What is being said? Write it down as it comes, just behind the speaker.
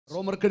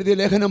റോമർക്കെഴുതിയ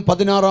ലേഖനം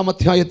 16-ാം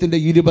അധ്യായത്തിന്റെ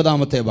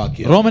 20-ാമത്തെ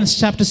വാക്യം. Romans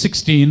chapter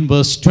 16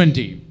 verse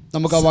 20.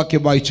 നമുക്ക് ആ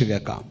വാക്യം വായിച്ചു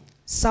കേൾക്കാം.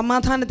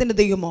 സമാധാനത്തിന്റെ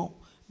ദൈവമോ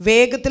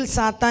വേഗത്തിൽ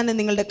സാത്താനെ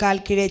നിങ്ങളുടെ കാൽ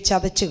കീഴെ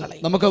ചതച്ചു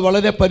കളയും. നമുക്ക്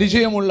വളരെ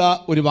പരിചയമുള്ള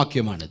ഒരു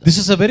വാക്യമാണ്. This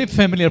is a very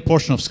familiar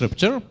portion of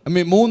scripture.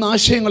 മൂന്ന്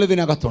ആശയങ്ങൾ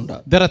ഇതിനകത്തുണ്ട്.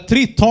 There are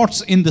three thoughts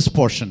in this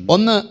portion.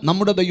 ഒന്ന്,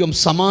 നമ്മുടെ ദൈവം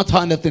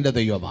സമാധാനത്തിന്റെ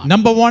ദൈവമാണ്.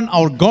 Number one,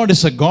 our God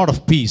is a God of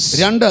peace.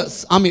 രണ്ട്,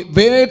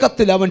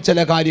 വേഗത്തിൽ അവൻ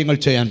ചില കാര്യങ്ങൾ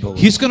ചെയ്യാൻ പോകും.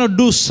 He's going to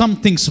do some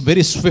things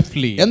very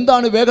swiftly.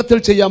 എന്താണ്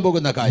വേഗത്തിൽ ചെയ്യാൻ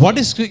പോകുന്ന കാര്യം? What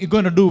is he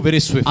going to do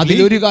very swiftly?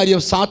 അതിലൊരു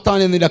കാര്യം,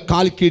 സാത്താനെ നിന്റെ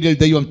കാൽ കീഴിൽ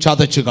ദൈവം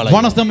ചതച്ചു കളയും.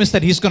 One of them is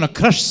that he's going to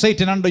crush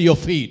Satan under your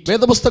feet.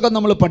 വേദപുസ്തകം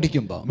നമ്മൾ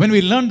പഠിക്കുമ്പോൾ, when we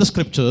learn the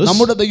scriptures,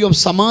 നമ്മുടെ ദൈവം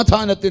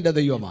സമാധാനത്തിന്റെ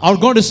ദൈവമാണ്. our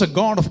God is a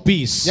God of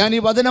peace. ഞാൻ ഈ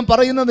വചനം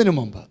പറയുന്നതിനു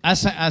മുമ്പ്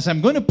as I'm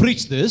going to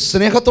preach this,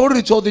 സ്നേഹത്തോടെ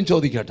ഒരു ചോദ്യം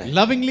ചോദിക്കട്ടെ.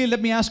 lovingly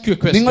let me ask you a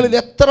question. നിങ്ങളിൽ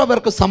എത്ര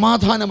പേർക്ക്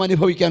സമാധാനം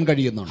അനുഭവിക്കാൻ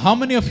കഴിയുന്നുണ്ട്? How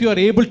many of you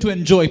are able to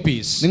enjoy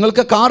peace?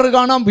 നിങ്ങൾക്ക് കാർ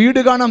കാണാം,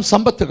 വീട് കാണാം,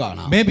 സമ്പത്ത്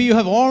കാണാം. Maybe you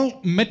have all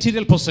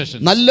material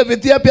possessions. നല്ല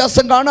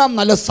വിദ്യാഭ്യാസം കാണാം,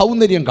 നല്ല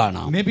സൗന്ദര്യം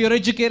കാണാം. Maybe you're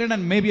educated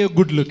and maybe you're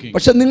good looking.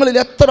 പക്ഷെ നിങ്ങളിൽ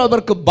എത്ര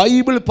പേർക്ക്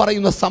ബൈബിൾ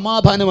പറയുന്ന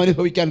സമാധാനം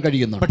അനുഭവിക്കാൻ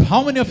കഴിയുന്നുണ്ട്? But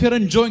how many of you are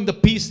enjoying the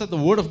peace that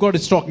the word of God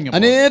is talking about?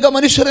 അനേക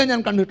മനുഷ്യരെ ഞാൻ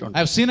കണ്ടിട്ടുണ്ട്.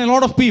 I've seen a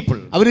lot of people.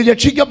 Our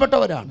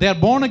രക്ഷിക്കപ്പെട്ടവരാണ്. They are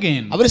born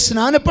again. Our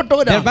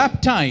സ്നാനപ്പെട്ടവരാണ്. They are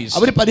baptized.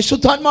 അവർ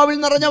പരിശുദ്ധാത്മാവിൽ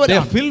നിറഞ്ഞവരാണ്. They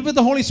are filled with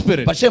the Holy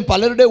Spirit. പക്ഷേ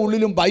പലരുടെ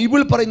ഉള്ളിലും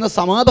Bible പറയുന്ന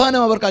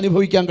സമാധാനം അവർക്ക്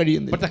അനുഭവിക്കാൻ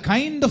കഴിയുന്നില്ല. But the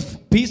kind of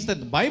peace that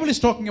the Bible is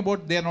talking about,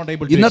 they are not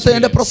able to ഇന്നത്തെ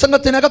എൻ്റെ experience.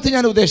 പ്രസംഗത്തിനകത്ത്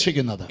ഞാൻ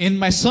ഉദ്ദേശിക്കുന്നത്, In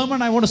my sermon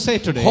I want to say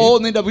today,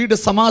 നിന്റെ വീട്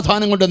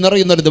സമാധാനം കൊണ്ട്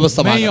നിറയുന്ന ഒരു may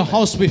ദിവസമാണ്. your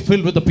house be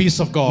filled with the peace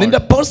of God.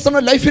 നിന്റെ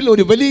പേഴ്സണൽ ലൈഫിൽ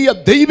ഒരു വലിയ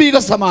ദൈവിക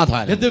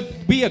സമാധാനം. Let there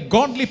be a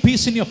godly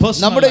peace in your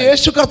personal നമ്മുടെ life.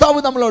 യേശു കർത്താവ്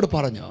നമ്മളോട്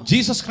പറഞ്ഞു,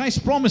 Jesus Christ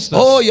promised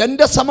us,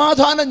 എന്റെ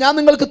സമാധാനം ഞാൻ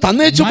നിങ്ങൾക്ക്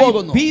തന്നേച്ചു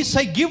പോകുന്നു. my peace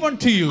I give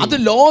unto you. അത്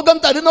ലോകം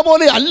തരുന്ന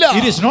പോലെ അല്ല.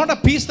 It is not a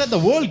peace that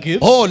the world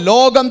gives.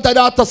 ലോകം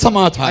തരാത്ത I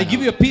സമാധാനം,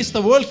 give you a peace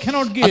the world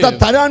cannot give. അത്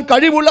തരാൻ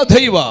കഴിവുള്ള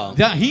ദൈവം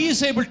He is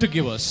able to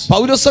give us.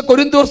 പൗലോസ്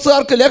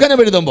കൊരിന്ത്യർക്ക് ലേഖനം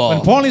എഴുതുമ്പോൾ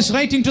When Paul is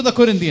writing to the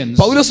Corinthians,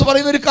 പൗലോസ്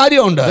പറയുന്ന ഒരു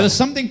കാര്യമുണ്ട്. there is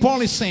something Paul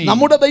is saying.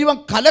 നമ്മുടെ ദൈവം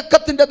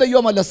കലക്കത്തിന്റെ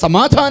ദൈവമല്ല,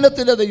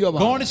 സമാധാനത്തിന്റെ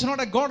ദൈവമാണ്. God is not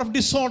a God of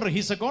disorder,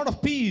 he is a God of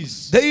peace.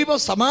 ദൈവം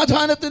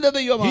സമാധാനത്തിന്റെ He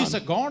ദൈവമാണ്. is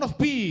a God of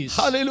peace.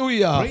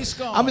 Hallelujah. Praise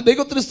God. ആമേൻ.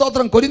 ദൈവത്തിന്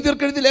സ്തോത്രം.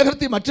 കൊരിന്ത്യർക്ക് എഴുതിയ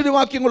ലേഖനത്തിൽ മറ്റൊരു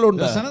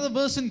വാക്യങ്ങളുണ്ട്. There's another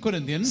verse in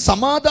Corinthians.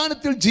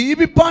 സമാധാനത്തിൽ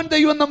ജീവിപ്പാൻ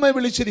ദൈവം നമ്മെ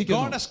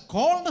വിളിച്ചിരിക്കുന്നു. God has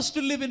called us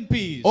to live in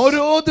peace.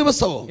 ഓരോ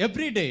ദിവസവും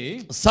Every day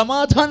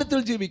സമാധാനത്തിൽ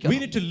we ജീവിക്കണം.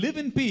 need to live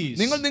in peace.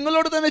 നിങ്ങൾ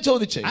നിങ്ങളോട് തന്നെ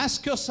ചോദിച്ചേ,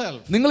 Ask yourself,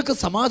 നിങ്ങൾക്ക്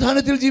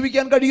സമാധാനത്തിൽ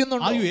ജീവിക്കാൻ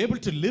കഴിയുന്നുണ്ടോ? are you able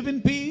to live in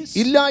peace?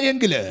 ഇല്ല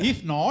എങ്കിൽ If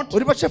not,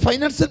 ഒരുപക്ഷെ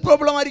ഫൈനാൻഷ്യൽ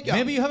പ്രോബ്ലം ആയിരിക്കാം.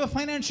 maybe you have a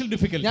financial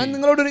difficulty. ഞാൻ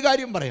നിങ്ങളോട് ഒരു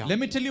കാര്യം പറയാം. Let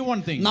me tell you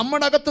one thing.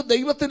 നമ്മുടെ അകത്ത്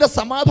ദൈവത്തിന്റെ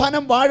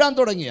സമാധാനം വാഴാൻ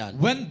തുടങ്ങിയാൽ,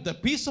 When the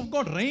peace of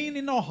God reign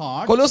in our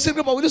heart,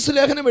 കൊലോസ്യർക്ക് പൗലോസ്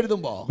ലേഖനം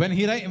എഴുതുമ്പോൾ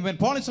when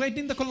Paul is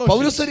writing the Colossians,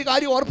 പൗലോസ് ഒരു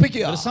കാര്യം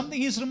ഓർപ്പിക്കുക, there is something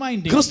he is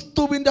reminding.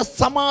 ക്രിസ്തുവിന്റെ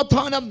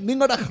സമാധാനം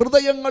നിങ്ങളുടെ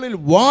ഹൃദയങ്ങളിൽ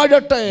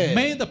വാഴട്ടെ.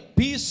 May the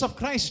peace of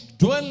Christ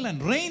dwell and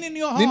reign in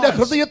your നിന്റെ heart.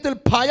 ഹൃദയത്തിൽ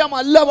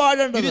ഭയമല്ല It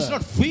വാഴേണ്ടത്, is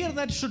not fear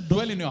that should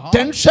dwell in your heart.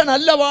 Tension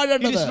അല്ല It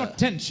വാഴേണ്ടത്. is not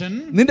tension.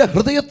 നിന്റെ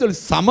ഹൃദയത്തിൽ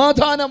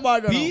സമാധാനം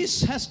വാഴണം. Peace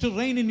has to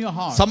reign in your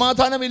heart.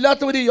 സമാധാനം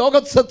ഇല്ലാത്തവർ ഈ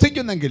യോഗം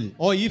ശ്രദ്ധിക്കുന്നെങ്കിൽ,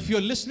 Or if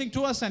you're listening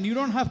to us and you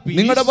don't have peace,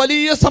 നിങ്ങളുടെ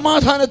വലിയ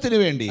സമാധാനത്തിന്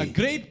വേണ്ടി a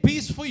great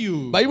peace for you.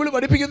 Bible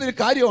പഠിപ്പിക്കുന്ന ഒരു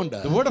കാര്യമുണ്ട്.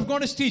 The word of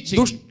God is teaching.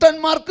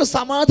 ദുഷ്ടന്മാർക്ക്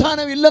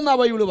സമാധാനം ഇല്ലെന്നാ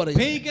ബൈബിൾ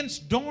പറയുന്നത്. Pagans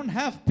don't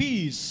have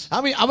peace.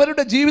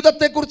 അവരുടെ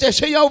ജീവിതത്തെ കുറിച്ച്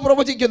യെശയ്യാവ്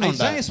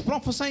പ്രവചിക്കുന്നുണ്ട്. Isaiah is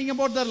prophesying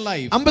about their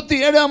life.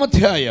 57-ാം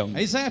അധ്യായം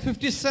Isaiah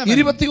 57,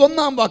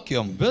 21-ാം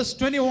വാക്യം, verse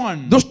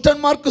 21.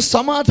 ദുഷ്ടന്മാർക്ക്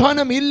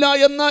സമാധാനം ഇല്ല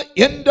എന്ന്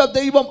എന്റെ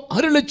ദൈവം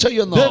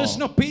അരുളിച്ചെയ്യുന്നു. There is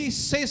no peace,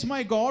 says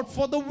my God,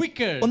 for the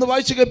wicked. ഒന്ന്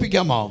വായിച്ചു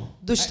കേൾപ്പിക്കാമോ?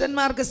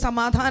 ദുഷ്ടന്മാർക്ക്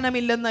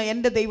സമാധാനമില്ലെന്ന്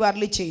എന്റെ ദൈവം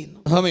അരുളിച്ചെയ്യുന്നു.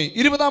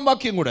 20-ാം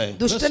വാക്യം കൂടെ,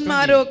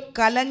 ദുഷ്ടന്മാരോ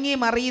കലങ്ങി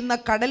മറിയുന്ന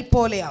കടൽ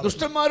പോലെയാകും.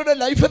 ദുഷ്ടന്മാരുടെ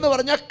ലൈഫ് എന്ന്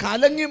പറഞ്ഞാൽ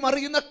കലങ്ങി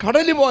മറിയുന്ന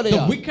കടൽ The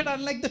പോലെയാണ്. wicked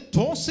are like the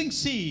tossing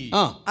sea.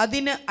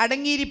 അതിന്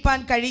അടങ്ങിയിരിപ്പാൻ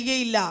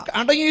കഴിയുകയില്ല,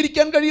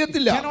 അടങ്ങിയിരിക്കാൻ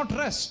കഴിയത്തില്ല. Cannot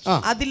rest.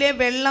 അതിലെ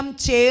വെള്ളം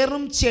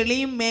ചേറും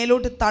ചെളിയും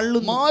മേലോട്ട്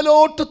തള്ളുന്നു.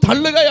 Malott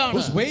തള്ളുകയാണ്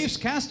Whose waves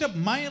cast up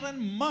mire and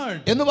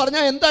mud. എന്ന്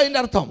പറഞ്ഞാൽ എന്താ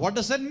അതിന്റെ അർത്ഥം? What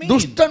does that mean?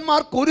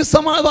 ദുഷ്ടന്മാർക്ക് ഒരു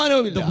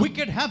സമാധാനവും ഇല്ല, The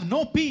wicked have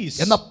no peace.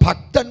 എന്ന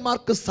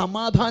ഭക്തന്മാർക്ക്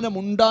സമാധാനം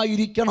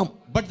ഉണ്ടായിരിക്കണം.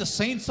 But the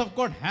saints of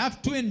God have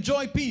to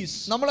enjoy peace.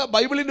 നമ്മളെ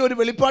ബൈബിളിന്റെ ഒരു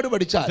വെളിപ്പാട്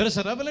പഠിച്ചാൽ, There is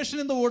a revelation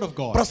in the word of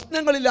God.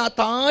 പ്രശ്നങ്ങളില്ലാത്ത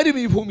ആരും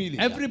ഈ ഭൂമിയിൽ,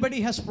 Everybody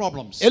has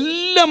problems.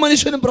 എല്ലാ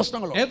മനുഷ്യനും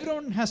പ്രശ്നങ്ങളും.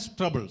 Everyone has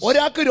troubles.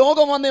 ഒരാൾക്ക്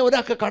രോഗം വന്നേ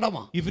ഒരാൾക്ക്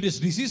കടമാ, If it is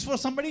disease for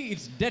somebody,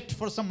 it's debt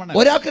for someone else.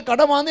 ഒരാൾക്ക്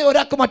കടമാന്നേ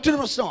ഒരാൾക്ക് മറ്റൊരു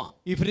പ്രശ്നമാണ്.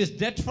 If it is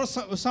debt for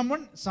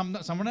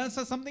someone else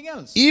has something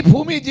else. ഈ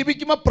ഭൂമി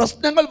ജീവിക്കുമ്പോൾ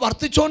പ്രശ്നങ്ങൾ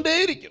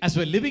വർദ്ധിച്ചുകൊണ്ടേയിരിക്കും. As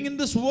we're living in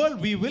this world,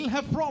 we will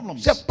have problems.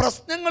 പക്ഷെ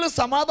പ്രശ്നങ്ങൾ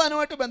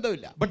സമാധാനമായിട്ട്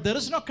ബന്ധമില്ല. But there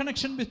is no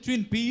connection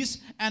between peace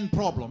and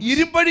problems.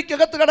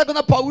 ഇരുമ്പഴിക്കകത്ത്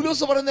കിടക്കുന്ന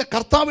പൗലോസ് പറയുന്നത്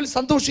കർത്താവിൽ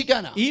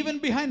സന്തോഷിക്കാനാ. Even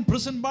behind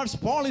prison bars,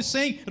 Paul is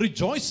saying,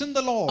 rejoice in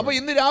the Lord. അപ്പോൾ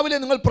ഇന്ന് രാവിലെ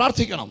നിങ്ങൾ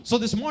പ്രാർത്ഥിക്കണം. So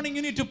this morning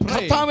you need to pray.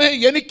 കർത്താവേ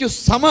എനിക്ക്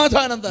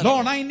സമാധാനം തരണം.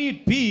 Lord, I need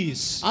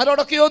peace.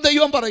 ആരോടൊക്കെയോ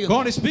ദൈവം പറയുന്നു.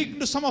 God is speaking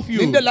to some of you.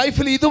 നിന്റെ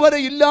ലൈഫിൽ ഇതുവരെ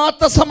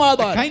ഇല്ലാത്ത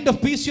സമാധാനം Kind of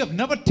peace you have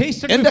never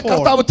tasted എന്റെ before.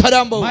 കർത്താവ്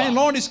തരാൻ പോകുന്നു. My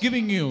Lord is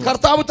giving you.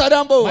 കർത്താവ്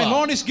തരാൻ പോകുന്നു. My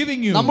Lord is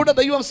giving you. നമ്മുടെ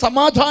ദൈവം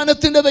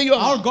സമാധാനത്തിന്റെ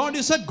ദൈവമാണ്. Our God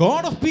is a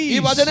God of peace. ഈ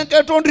വചനം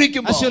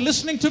കേട്ടുകൊണ്ടിരിക്കുമ്പോൾ As you're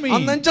listening to me, ആ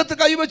നെഞ്ചത്ത്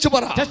കൈവച്ച്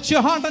പറ, touch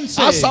your heart and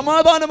ആ say,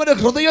 സമാധാനം എൻ്റെ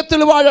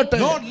ഹൃദയത്തിൽ വാഴട്ടെ.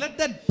 Lord, let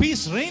that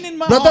peace reign in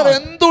my brother,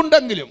 heart.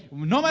 എന്തുണ്ടെങ്കിലും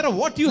No matter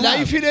what you have,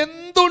 ലൈഫിൽ no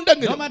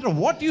എന്തുണ്ടെങ്കിലും matter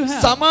what you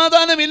have,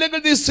 സമാധാനം ഇല്ലെങ്കിൽ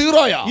നീ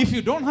സീറോയാ. if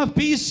you don't have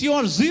peace, you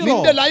are zero.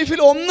 നിന്റെ ലൈഫിൽ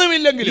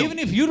ഒന്നുമില്ലെങ്കിലും Even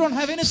if you don't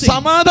have anything,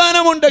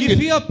 സമാധാനം ഉണ്ടെങ്കിൽ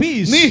if you have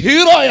peace, നീ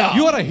ഹീറോയാ.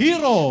 you are a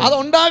hero. അത്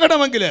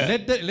ഉണ്ടാകണമെങ്കിൽ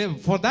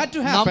For that to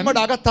happen,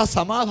 നമ്മുടെ അകത്ത് ആ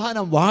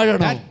സമാധാനം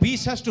വാഴണം. that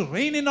peace has to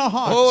reign in our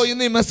hearts. ഓ,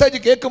 ഇന്ന് ഈ മെസ്സേജ്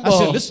കേൾക്കുമ്പോൾ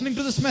As you're listening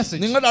to this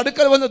message, നിങ്ങളുടെ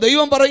അടുക്കൽ വന്ന്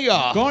ദൈവം പറയുക,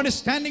 God is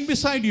standing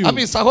beside you.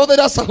 അമ്മി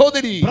സഹോദര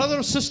സഹോദരി, Brother,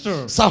 sister,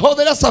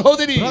 സഹോദര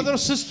സഹോദരി, brother,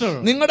 sister,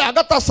 നിങ്ങളുടെ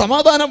അകത്ത് ആ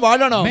സമാധാനം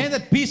വാഴണം. may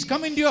that peace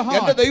come into your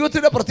എന്റെ heart.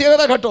 ദൈവത്തിന്റെ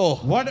പ്രത്യേകത കേട്ടോ,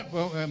 What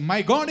my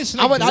God is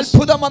like അവൻ this.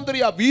 അത്ഭുത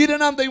മന്ത്രിയാ,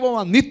 വീരനാം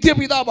ദൈവമാ,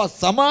 നിത്യപിതാവാ,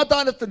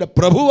 സമാധാനത്തിന്റെ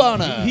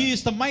പ്രഭുവാണ്. He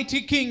is the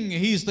mighty king.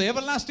 He is the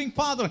everlasting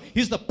Father.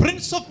 He is the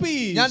Prince of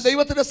Peace. ഞാൻ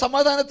ദൈവത്തിന്റെ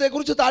സമാധാനത്തെ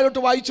കുറിച്ച് താഴോട്ട്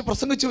വായിച്ച്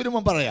പ്രസംഗിച്ചു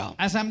വരുമ്പോൾ പറയാം.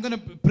 As I'm going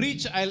to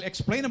preach, I'll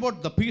explain about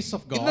the peace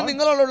of ഇന്ന് God.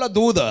 നിങ്ങളോടുള്ള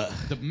ദൂത്,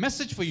 The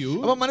message for you.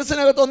 അപ്പൊ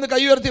മനസ്സിനകത്ത് ഒന്ന്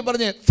കൈ ഉയർത്തി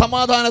പറഞ്ഞ്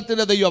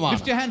സമാധാനത്തിന്റെ ദൈവമാണ്.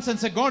 Lift your hands and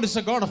say, God is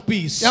a God of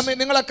peace.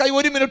 നിങ്ങളെ കൈ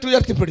ഒരു മിനിറ്റ്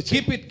ഉയർത്തിപ്പിടിച്ച്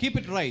Keep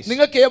it raised.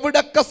 നിങ്ങൾക്ക്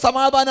എവിടൊക്കെ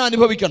സമാധാനം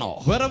അനുഭവിക്കണോ,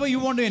 Wherever you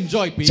want to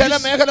enjoy peace, ചില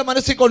മേഖല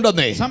മനസ്സിൽ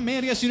കൊണ്ടുവന്നേ. some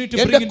areas you need to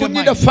എന്റെ bring into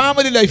കുഞ്ഞിന്റെ mind.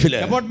 ഫാമിലി ലൈഫില്,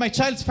 About my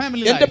child's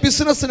family എന്റെ life,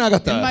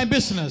 ബിസിനസ്സിനകത്ത്, in my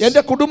business,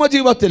 എന്റെ കുടുംബ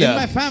ജീവിതത്തില്, in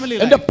my family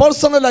എന്റെ life,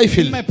 പേഴ്സണൽ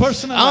ലൈഫിൽ in my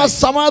personal ആ life.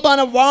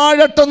 സമാധാനം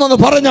വാഴട്ടെന്നൊന്ന്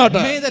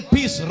പറഞ്ഞാട്ടെ. May that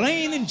peace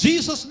reign in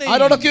Jesus' name.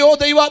 ആരോടൊക്കെയോ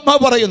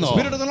ദൈവാത്മാവ് പറയുന്നു,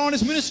 Spirit of the Lord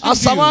is ആ ministering to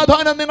you.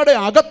 സമാധാനം നിങ്ങളുടെ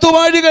അകത്തു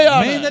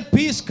വാഴുകയാണ്. May that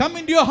peace come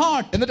into your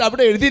heart. എന്നിട്ട്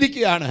അവിടെ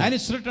എഴുതിയിരിക്കുകയാണ്, And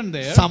it's written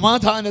there,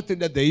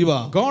 സമാധാനത്തിന്റെ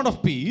ദൈവം God of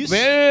peace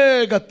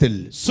വേഗത്തിൽ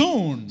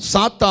soon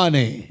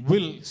സാത്താനെ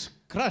will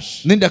crush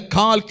നിന്റെ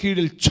കാൽ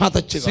കീഴിൽ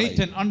ചതച്ച് കളയും.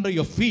 Satan under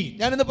your feet.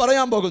 ഞാനിന്ന്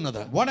പറയാൻ പോകുന്നത്,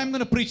 What I'm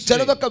going to preach today,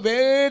 ചിലതൊക്കെ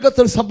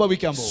വേഗത്തിൽ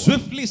സംഭവിക്കാൻ പോകും.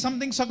 swiftly some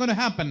things are going to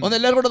happen. ഒന്ന്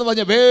എല്ലാവരും കൂടെ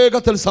പറഞ്ഞ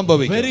വേഗത്തിൽ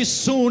സംഭവിക്കും, Very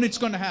soon it's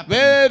going to happen.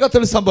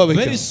 വേഗത്തിൽ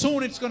സംഭവിക്കും. Very soon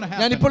it's going to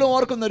ഞാൻ happen. ഇപ്പോഴും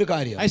ഓർക്കുന്ന ഒരു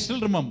കാര്യം, I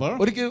still remember,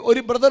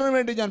 ഒരു ബ്രദറിന്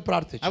വേണ്ടി ഞാൻ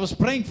പ്രാർത്ഥിച്ചു. I was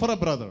praying for a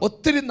brother.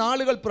 ഒത്തിരി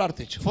നാളുകൾ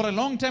പ്രാർത്ഥിച്ചു. For a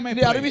long time I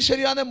എന്റെ prayed. അറിവ്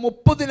ശരിയാണ്,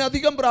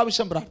 30-ലധികം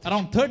പ്രാവശ്യം പ്രാർത്ഥിച്ചു.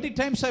 Around 30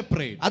 times I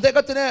prayed.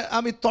 അദ്ദേഹത്തിന്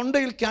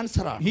തൊണ്ടയിൽ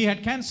ക്യാൻസർ ആണ്. He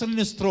had cancer in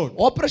his throat.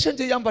 Operation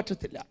ചെയ്യാൻ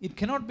പറ്റത്തില്ല. It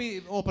cannot be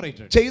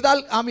operated. ചെയ്താൽ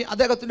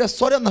അദ്ദേഹത്തിന്റെ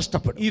സ്വരം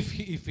നഷ്ടപ്പെടും. If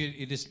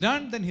it is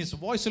done, then his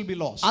voice will be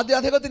lost. ആദ്യം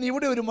അദ്ദേഹത്തിന്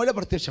ഇവിടെ ഒരു മുഴ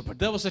പ്രത്യക്ഷപ്പെട്ടു.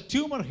 There was a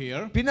tumor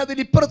here. പിന്നെ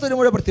അതിനിപ്പുറത്തൊരു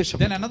മുഴ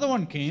പ്രത്യക്ഷപ്പെട്ടു. Then another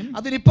one came.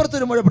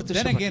 അതിനിപ്പുറത്തൊരു മുഴ Then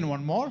പ്രത്യക്ഷപ്പെട്ടു. again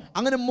one more.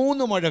 അങ്ങനെ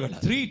 3 മുഴകൾ.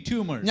 3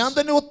 tumors. ഞാൻ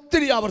തന്നെ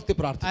ഒത്തിരി ആവർത്തി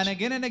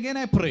പ്രാർത്ഥിച്ചു. And again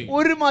I prayed.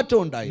 ഒരു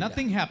മാറ്റവും ഉണ്ടായില്ല.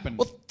 Nothing happened.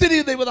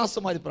 ഒത്തിരി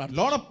ദൈവദാസന്മാർ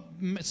പ്രാർത്ഥിച്ചു. Lot of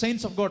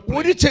saints of God prayed.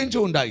 ഒരു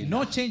ചേഞ്ചും ഉണ്ടായില്ല.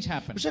 No change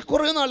happened. പക്ഷെ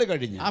കുറെ നാൾ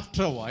കഴിഞ്ഞു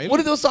After a while,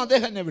 ഒരു ദിവസം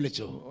അദ്ദേഹം എന്നെ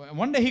വിളിച്ചു.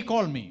 one day he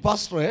called me.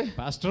 പാസ്റ്ററെ,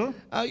 Pastor,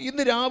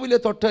 ഇന്ന് രാവിലെ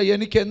തൊട്ട്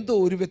എനിക്ക് എന്തോ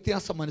ഒരു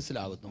വ്യത്യാസം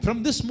മനസ്സിലാകുന്നു. from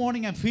this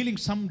morning I'm feeling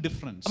some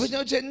difference. അപ്പൊ ഞാൻ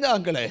ചോദിച്ചു, എന്താ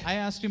അങ്കിളെ? I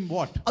asked him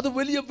what. അത്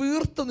വലിയ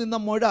വീർത്ത് നിന്ന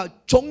മുഴ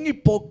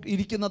ചൊങ്ങിപ്പോ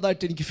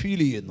ഇരിക്കുന്നതായിട്ട് എനിക്ക് ഫീൽ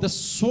ചെയ്യുന്നു. The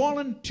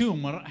swollen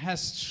tumor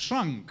has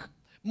shrunk.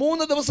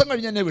 3 ദിവസം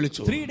കഴിഞ്ഞ് എന്നെ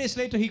വിളിച്ചു. 3 days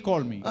later he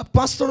called me.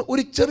 Pastor,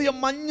 ഒരു ചെറിയ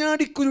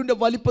മഞ്ഞാടിക്കുരുവിന്റെ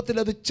വലിപ്പത്തിൽ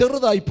അത്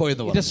ചെറുതായി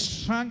പോയെന്ന് It പറഞ്ഞു. has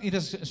shrunk. It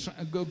has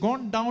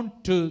gone down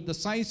to the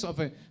size of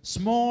a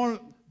small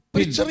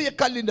ഒരു pin, ചെറിയ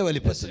കല്ലിന്റെ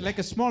വലിപ്പത്തിൽ. like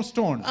a small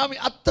stone,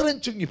 അത്രയും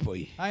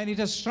ചുങ്ങിപ്പോയി. and it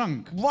has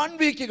shrunk. 1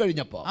 week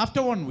കഴിഞ്ഞപ്പോ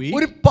After 1 week,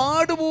 ഒരു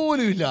പാട്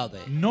പോലും ഇല്ലാതെ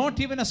not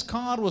even a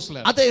scar was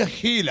left. അതേ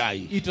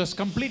ഹീലായി. It was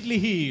completely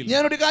healed.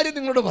 ഞാനൊരു കാര്യം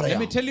നിങ്ങളോട് Let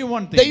പറയാം. me tell you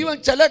one thing. ദൈവം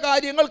ചില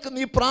കാര്യങ്ങൾക്ക്,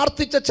 നീ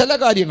പ്രാർത്ഥിച്ച ചില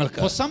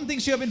കാര്യങ്ങൾക്ക് For some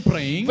things you have been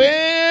praying,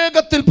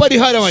 വേഗത്തിൽ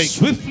പരിഹാരമായി.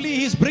 swiftly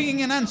He is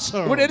bringing an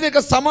answer. ഇവിടെ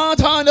എഴുതിയേക്ക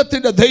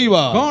സമാധാനത്തിന്റെ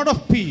ദൈവം God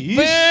of peace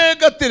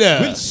വേഗത്തില്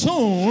will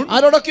soon.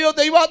 ആരോടൊക്കെയോ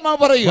ദൈവാത്മാവ്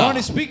പറയുക,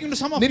 God is speaking to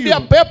some of നിന്റെ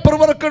you. പേപ്പർ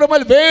വർക്കുടെ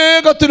മേൽ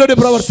വേഗത്തിലൊരു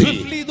പ്രവൃത്തി.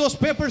 Swiftly those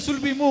papers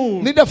will be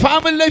moved. നിന്റെ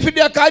ഫാമിലി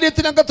ലൈഫിന്റെ ആ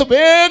കാര്യത്തിനകത്ത്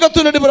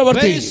വേഗത്തിലൊരു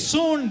പ്രവൃത്തി. Very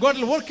soon God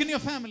will work in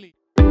your family.